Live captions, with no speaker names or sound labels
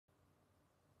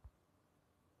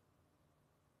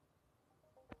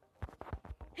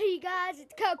Hey guys,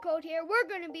 it's Code here. We're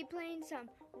going to be playing some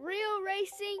Real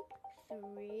Racing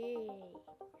 3.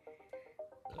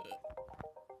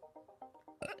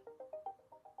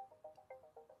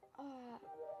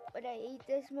 What I ate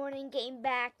this morning came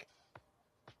back.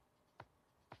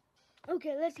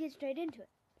 Okay, let's get straight into it.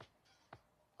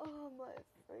 Oh my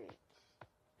freak.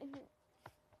 And it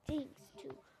stinks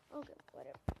too. Okay,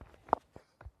 whatever.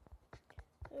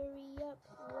 Hurry up.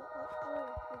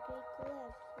 Okay,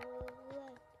 collect.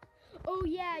 Oh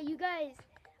yeah, you guys,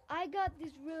 I got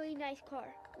this really nice car.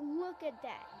 Look at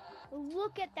that.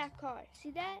 Look at that car.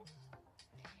 See that?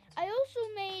 I also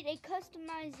made a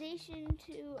customization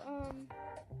to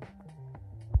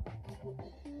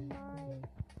my...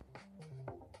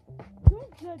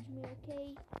 Don't judge me,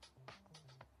 okay?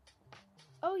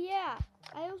 Oh yeah,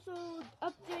 I also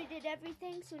upgraded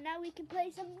everything, so now we can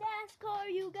play some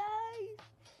NASCAR, you guys.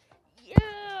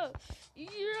 Yeah!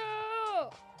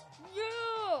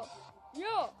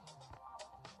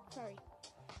 Sorry,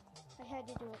 I had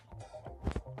to do it.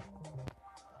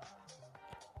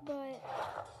 But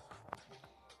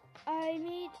I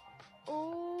made,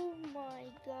 oh my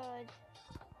god,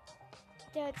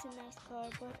 that's a nice car,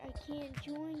 but I can't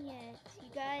join yet, you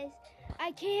guys.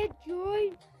 I can't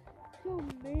join. So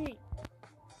mean.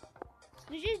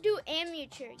 Let's just do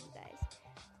amateur, you guys.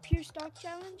 Pure stock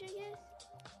challenge, I guess.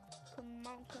 Come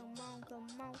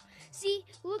on. See,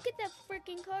 look at that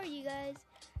freaking car, you guys.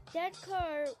 That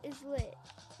car is lit.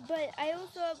 But I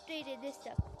also updated this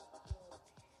stuff.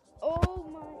 Oh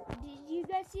my, did you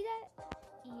guys see that?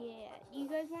 Yeah, you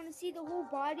guys want to see the whole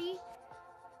body?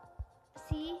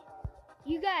 See?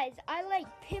 You guys, I like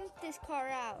pimped this car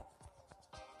out.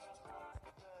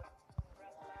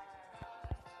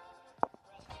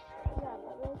 Yeah,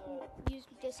 but let's use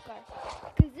this car.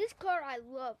 Because this car I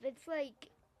love. It's like,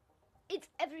 it's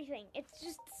everything. It's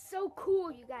just so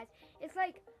cool, you guys. It's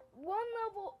like one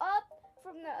level up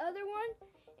from the other one.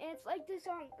 And it's like this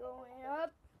song going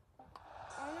up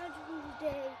on a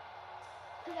Tuesday.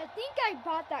 Because I think I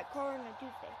bought that car on a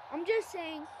Tuesday. I'm just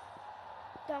saying,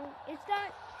 it's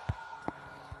not.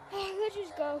 Let's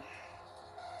just go.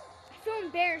 I feel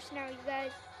embarrassed now, you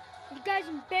guys. You guys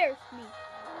embarrassed me.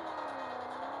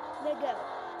 Let go.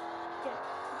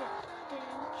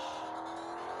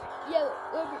 Yellow,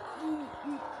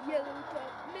 Lamborghini, yellow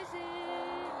top, missing.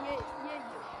 Yeah.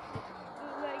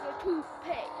 Look like a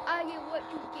toupee. I get what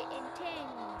you get in 10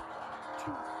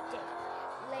 today.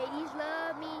 Ladies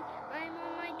love me. I'm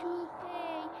on my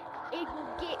toupee. It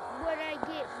will get what I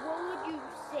get. What would you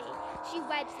say? She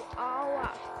wipes it all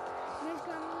off. Miss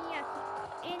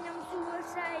Kamiaki. And them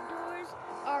suicide doors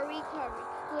are recovered.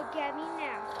 Look at me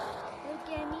now.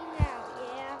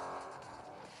 Yeah.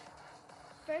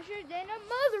 Fresher than a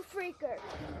mother freaker.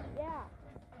 Yeah,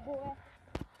 boy.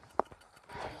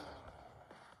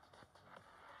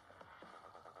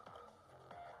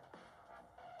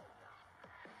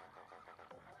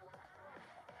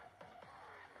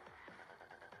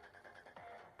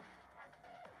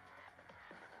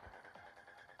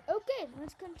 Okay,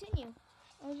 let's continue.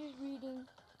 I was just reading.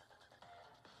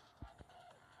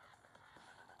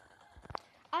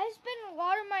 I spent a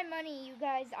lot of my money, you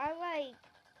guys.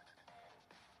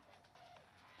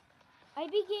 I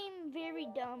became very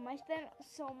dumb. I spent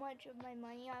so much of my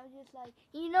money. I was just like,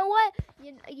 you know what?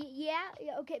 Yeah,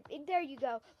 okay, there you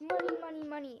go.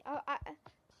 Money.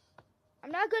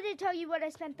 I'm not going to tell you what I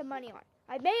spent the money on.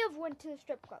 I may have went to the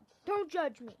strip club. Don't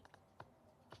judge me.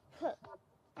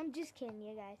 I'm just kidding,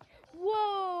 you guys.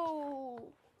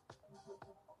 Whoa!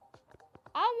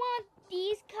 I want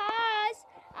these cars.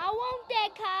 I want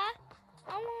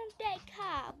that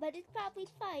car, but it's probably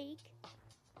fake.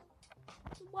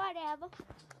 Whatever.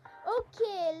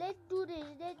 Okay, let's do this.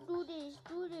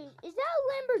 Is that a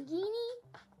Lamborghini?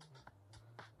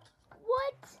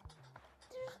 What?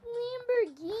 There's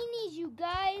Lamborghinis, you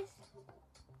guys.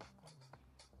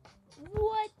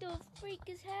 What the freak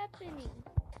is happening?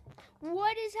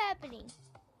 What is happening?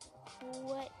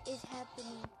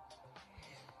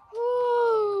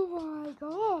 Oh my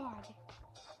god.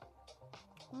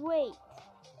 Wait.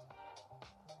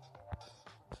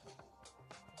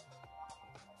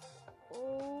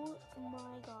 Oh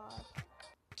my god.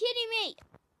 Kidding me!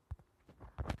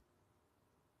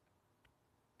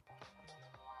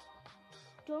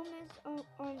 Don't miss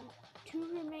on 2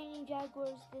 remaining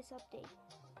Jaguars this update.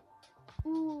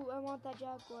 Ooh, I want that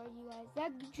Jaguar, you guys.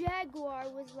 That Jaguar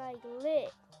was like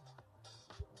lit.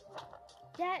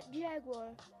 That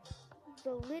Jaguar,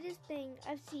 the littest thing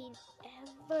I've seen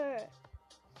ever.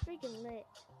 It's freaking lit.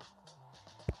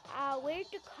 Where's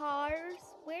the cars?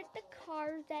 Where's the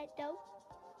cars at though?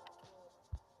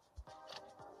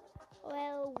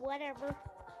 Well, whatever.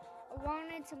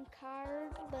 wanted some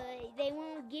cars, but they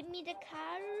won't give me the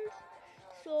cars.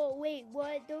 So wait,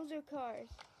 what? Those are cars.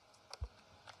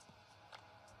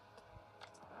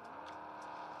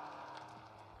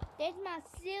 There's my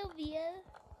Sylvia.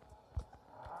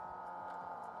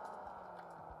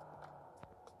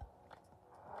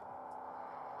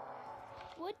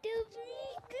 What the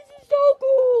freak? This is so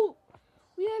cool!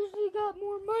 We actually got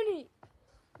more money.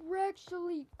 We're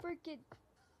actually freaking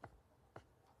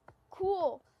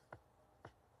cool.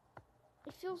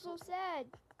 It feels so sad.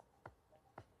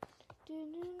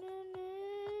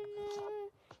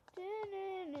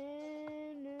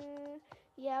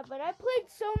 Yeah, but I played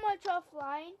so much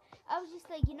offline. I was just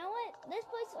like, you know what? Let's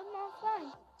play some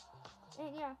offline.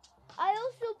 And yeah, I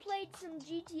also played some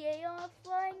GTA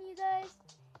offline, you guys.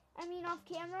 I mean, off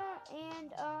camera,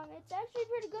 and it's actually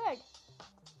pretty good.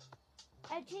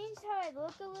 I changed how I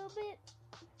look a little bit,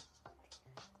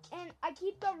 and I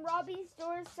keep on robbing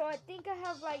stores, so I think I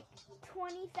have like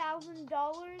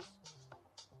 $20,000.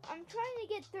 I'm trying to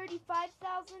get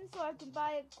 35,000 so I can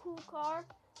buy a cool car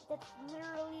that's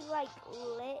literally like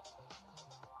lit.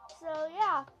 So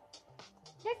yeah,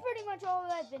 that's pretty much all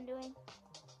that I've been doing.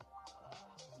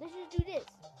 Let's just do this.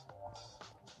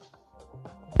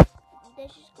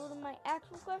 Let's just go to my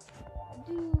actual car.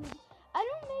 Dude, I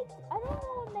don't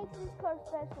know what makes this car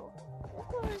special. This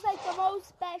car is like the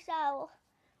most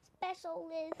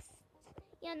specialist,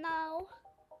 you know?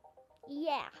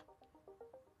 Yeah.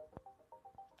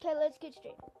 Okay, let's get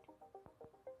straight.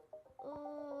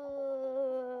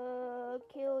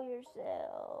 Kill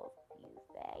yourself, you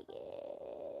faggot.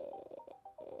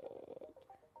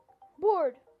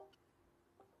 Bored.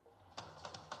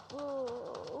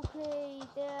 Oh, okay,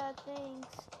 yeah,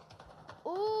 thanks.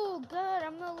 Oh, God,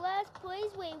 I'm the last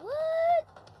place. Wait, what?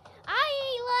 I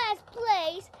ain't last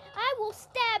place. I will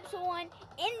stab someone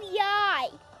in the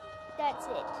eye. That's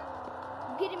it.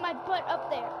 I'm getting my butt up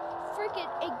there.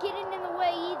 Frickin' it getting in the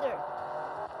way either.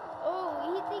 Oh,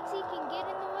 he thinks he can get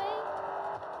in the way?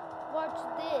 Watch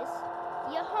this.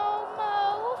 You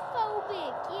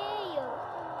homophobic, yeah.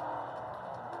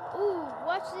 Ooh,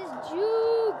 watch this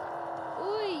juke.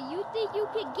 Ooh, you think you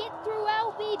can get through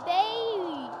LB,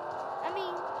 babe? I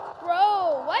mean,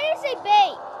 bro, why did I say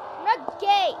babe? I'm not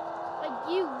gay. Like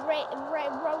you,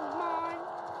 Rosamond,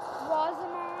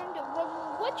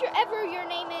 whatever your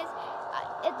name is.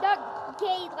 It's not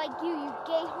gay like you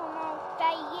gay homo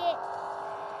faggot.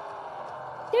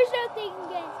 There's nothing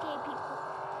against gay people.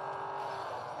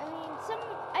 I mean,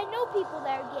 I know people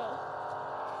that are gay.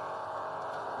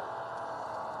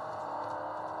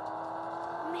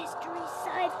 Mystery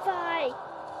sci-fi.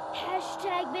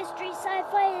 Hashtag mystery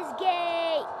sci-fi is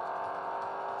gay.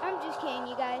 I'm just kidding,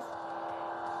 you guys.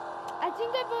 I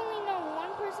think I've only known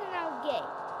one person that was gay.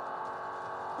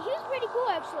 He was pretty cool,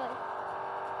 actually.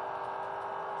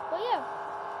 But yeah.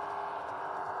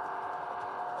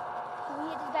 Can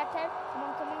we hit this back tire? Come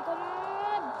on, come on, come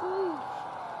on. Boosh.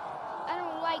 I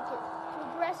don't like her.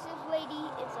 Progressive lady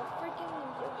is a freaking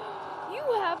loser. You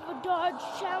have a Dodge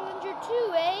Challenger too,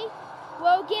 eh?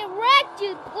 Well, get wrecked,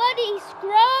 you bloody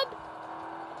scrub.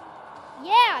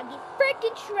 Yeah, get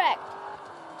freaking shreked.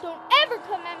 Don't ever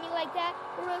come at me like that,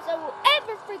 or else I will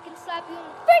ever freaking slap you in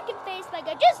the freaking face like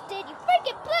I just did, you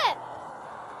freaking pleb.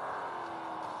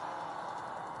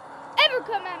 Ever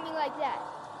come at me like that,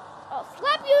 I'll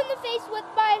slap you in the face with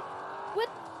my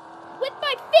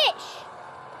fish.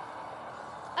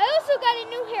 I also got a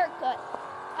new haircut.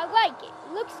 I like it.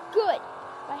 It looks good.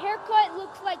 My haircut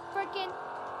looks like freaking.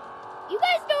 You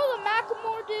guys know the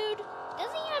Macklemore dude?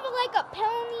 Doesn't he have like a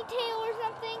ponytail or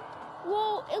something?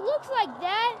 Well, it looks like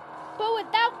that, but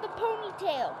without the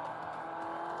ponytail.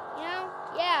 You know?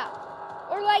 Yeah.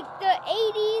 Or like the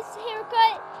 80s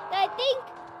haircut that I think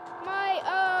my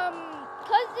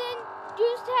cousin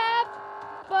used to have.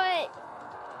 But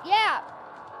yeah.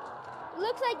 It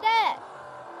looks like that.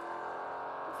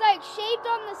 It's like shaved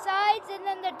on the sides and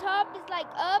then the top is like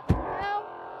up, you know?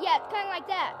 Yeah, it's kind of like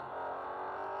that.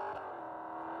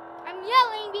 I'm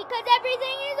yelling because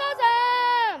everything is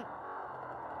awesome!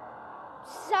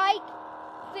 Psych.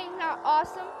 Thing's not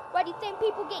awesome. Why do you think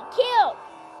people get killed?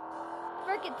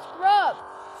 Frickin' scrub.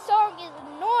 Song is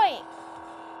annoying.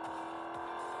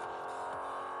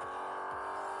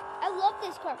 I love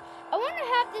this car. I want to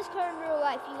have this car in real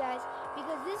life, you guys,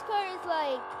 because this car is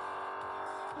like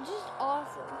just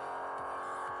awesome.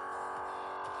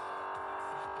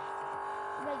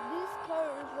 Like this car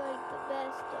is like the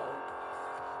best though.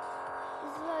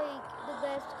 It's like the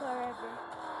best car ever.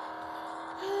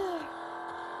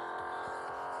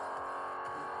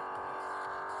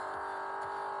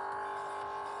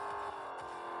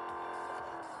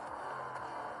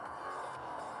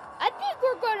 I think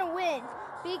we're gonna win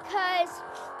because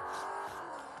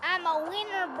I'm a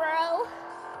winner, bro.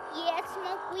 Yeah, I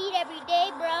smoke weed every day,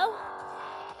 bro.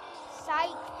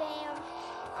 Psych, fam.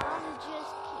 I'm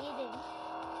just kidding.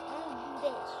 I don't do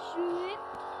that shit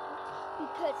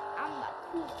because I'm a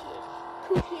cool kid.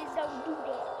 Cool kids don't do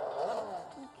that.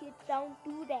 Cool kids don't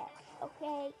do that,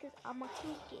 okay? Because I'm a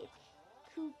cool kid.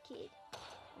 Cool kid.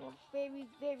 I'm a very,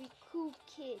 very cool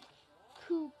kid.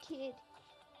 Cool kid.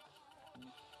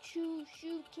 Shoo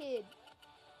kid.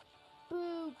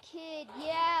 Boo kid.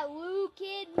 Yeah, woo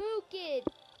kid, moo kid.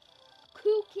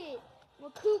 Cool kid. I'm a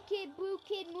cool kid, boo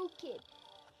kid, moo kid.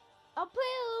 I'll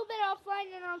play a little bit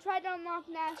offline and I'll try to unlock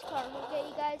NASCAR, okay,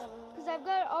 you guys? Because I've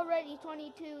got already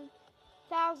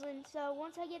 22,000, so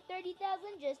once I get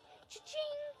 30,000, just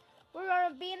cha-ching, we're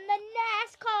going to be in the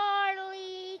NASCAR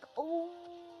League. Oh,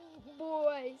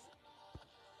 boys.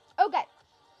 Okay,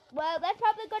 well, that's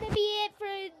probably going to be it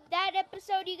for that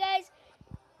episode, you guys.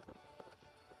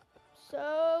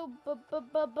 So,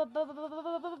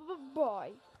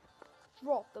 bye.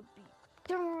 Drop the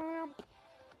beat.